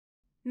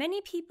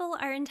Many people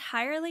are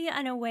entirely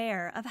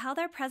unaware of how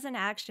their present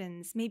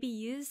actions may be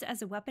used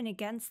as a weapon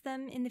against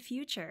them in the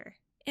future.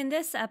 In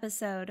this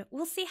episode,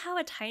 we'll see how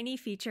a tiny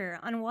feature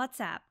on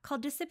WhatsApp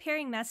called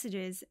disappearing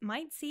messages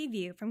might save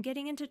you from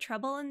getting into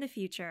trouble in the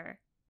future.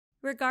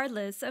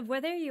 Regardless of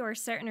whether you are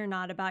certain or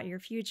not about your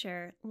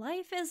future,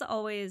 life is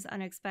always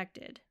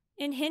unexpected.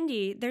 In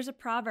Hindi, there's a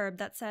proverb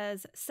that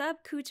says,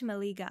 "Sab kuch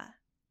milega."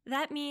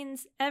 That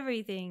means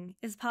everything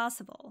is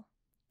possible.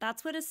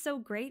 That's what is so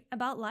great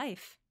about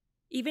life.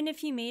 Even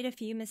if you made a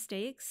few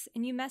mistakes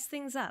and you mess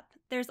things up,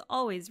 there's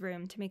always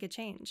room to make a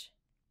change.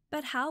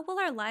 But how will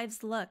our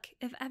lives look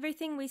if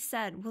everything we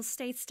said will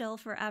stay still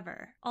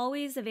forever,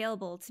 always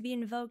available to be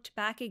invoked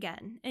back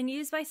again and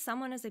used by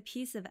someone as a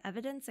piece of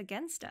evidence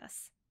against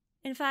us?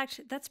 In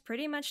fact, that's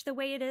pretty much the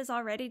way it is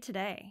already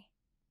today.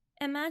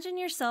 Imagine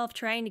yourself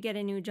trying to get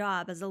a new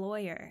job as a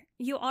lawyer.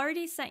 You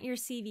already sent your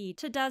CV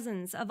to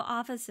dozens of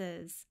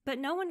offices, but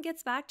no one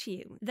gets back to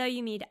you, though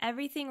you made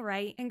everything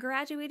right and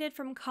graduated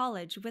from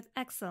college with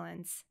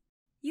excellence.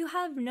 You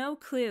have no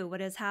clue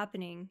what is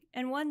happening,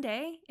 and one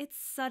day, it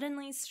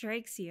suddenly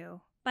strikes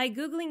you. By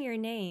Googling your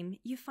name,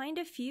 you find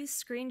a few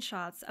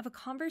screenshots of a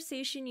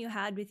conversation you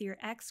had with your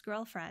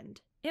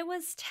ex-girlfriend. It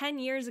was 10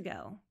 years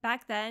ago.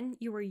 Back then,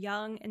 you were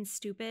young and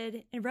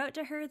stupid and wrote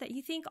to her that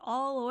you think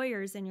all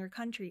lawyers in your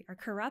country are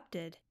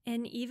corrupted,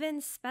 and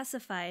even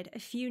specified a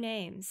few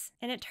names.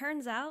 And it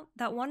turns out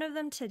that one of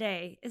them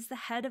today is the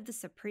head of the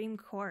Supreme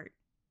Court.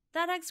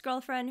 That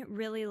ex-girlfriend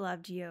really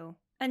loved you,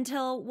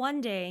 until one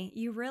day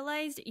you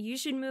realized you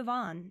should move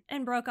on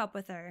and broke up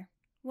with her.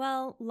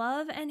 Well,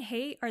 love and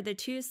hate are the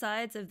two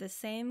sides of the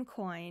same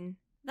coin.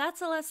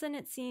 That's a lesson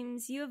it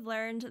seems you have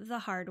learned the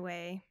hard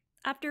way.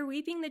 After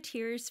weeping the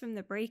tears from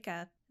the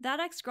breakup, that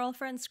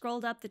ex-girlfriend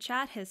scrolled up the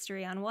chat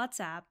history on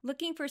WhatsApp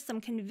looking for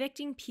some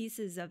convicting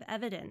pieces of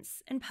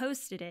evidence and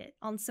posted it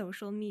on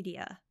social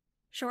media.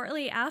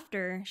 Shortly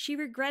after, she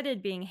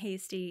regretted being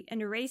hasty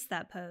and erased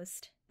that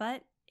post,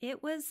 but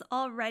it was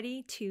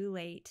already too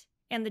late,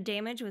 and the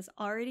damage was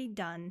already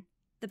done.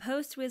 The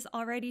post was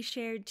already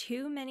shared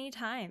too many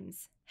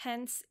times,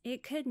 hence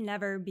it could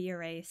never be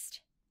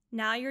erased.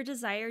 Now your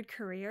desired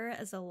career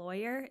as a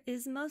lawyer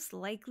is most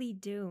likely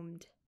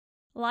doomed.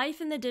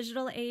 Life in the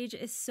digital age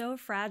is so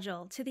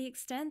fragile to the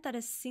extent that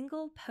a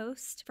single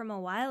post from a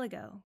while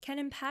ago can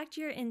impact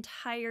your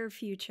entire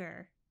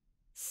future.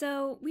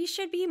 So we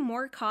should be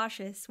more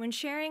cautious when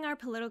sharing our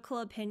political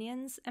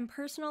opinions and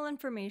personal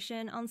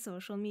information on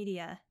social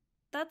media.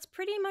 That's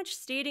pretty much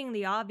stating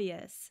the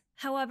obvious.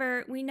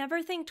 However, we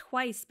never think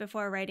twice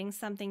before writing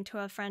something to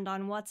a friend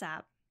on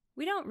WhatsApp.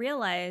 We don't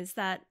realize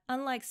that,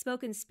 unlike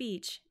spoken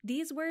speech,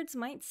 these words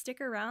might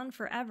stick around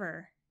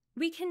forever.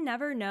 We can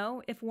never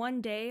know if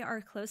one day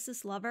our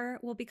closest lover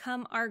will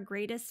become our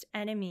greatest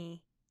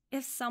enemy,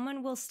 if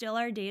someone will steal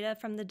our data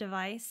from the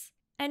device,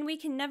 and we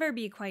can never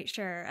be quite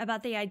sure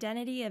about the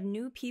identity of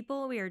new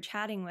people we are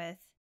chatting with.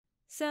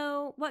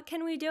 So, what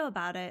can we do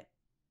about it?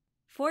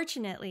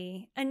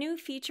 Fortunately, a new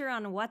feature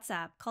on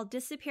WhatsApp called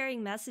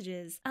disappearing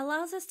messages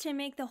allows us to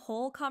make the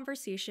whole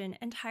conversation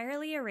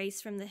entirely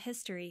erase from the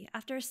history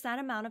after a set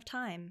amount of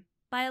time.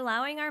 By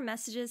allowing our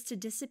messages to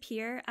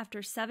disappear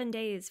after 7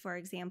 days, for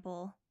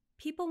example,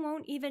 people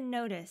won't even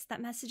notice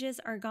that messages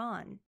are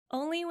gone.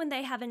 Only when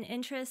they have an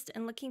interest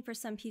in looking for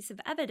some piece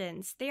of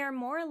evidence, they are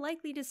more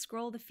likely to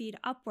scroll the feed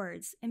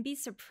upwards and be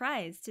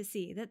surprised to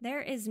see that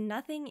there is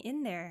nothing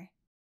in there.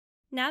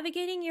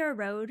 Navigating your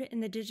road in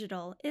the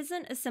digital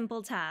isn't a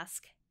simple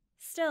task.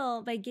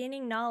 Still, by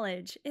gaining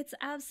knowledge, it's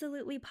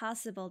absolutely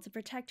possible to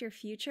protect your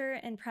future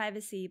and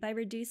privacy by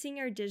reducing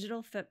your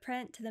digital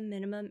footprint to the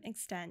minimum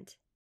extent.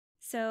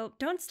 So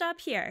don't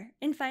stop here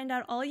and find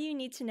out all you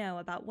need to know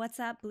about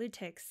WhatsApp blue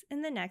ticks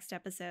in the next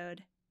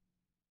episode.